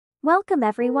Welcome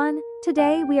everyone.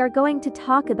 Today we are going to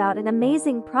talk about an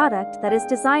amazing product that is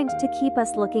designed to keep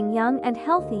us looking young and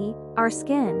healthy, our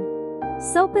skin.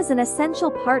 Soap is an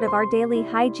essential part of our daily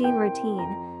hygiene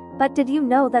routine, but did you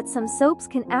know that some soaps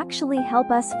can actually help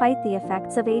us fight the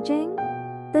effects of aging?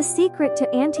 The secret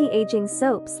to anti-aging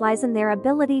soaps lies in their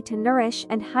ability to nourish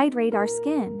and hydrate our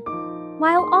skin,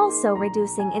 while also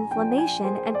reducing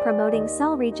inflammation and promoting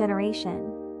cell regeneration.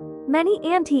 Many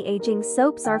anti-aging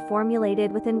soaps are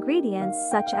formulated with ingredients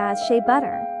such as shea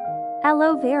butter,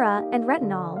 aloe vera, and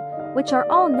retinol, which are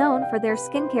all known for their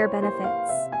skincare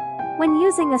benefits. When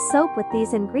using a soap with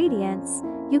these ingredients,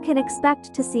 you can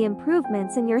expect to see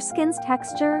improvements in your skin's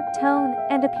texture, tone,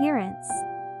 and appearance.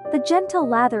 The gentle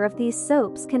lather of these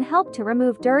soaps can help to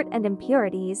remove dirt and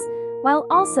impurities, while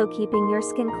also keeping your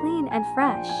skin clean and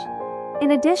fresh.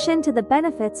 In addition to the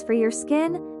benefits for your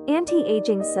skin,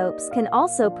 anti-aging soaps can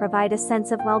also provide a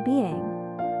sense of well-being.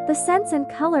 The scents and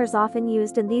colors often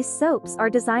used in these soaps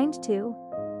are designed to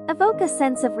evoke a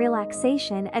sense of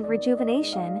relaxation and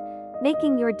rejuvenation,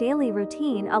 making your daily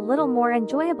routine a little more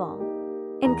enjoyable.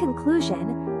 In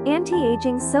conclusion,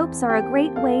 anti-aging soaps are a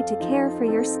great way to care for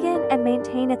your skin and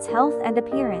maintain its health and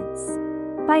appearance.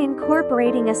 By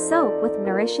incorporating a soap with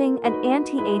nourishing and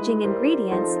anti-aging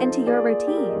ingredients into your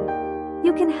routine,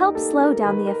 you can help slow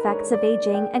down the effects of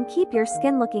aging and keep your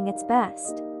skin looking its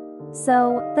best.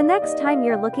 So, the next time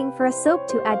you're looking for a soap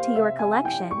to add to your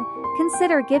collection,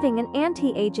 consider giving an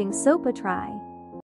anti-aging soap a try.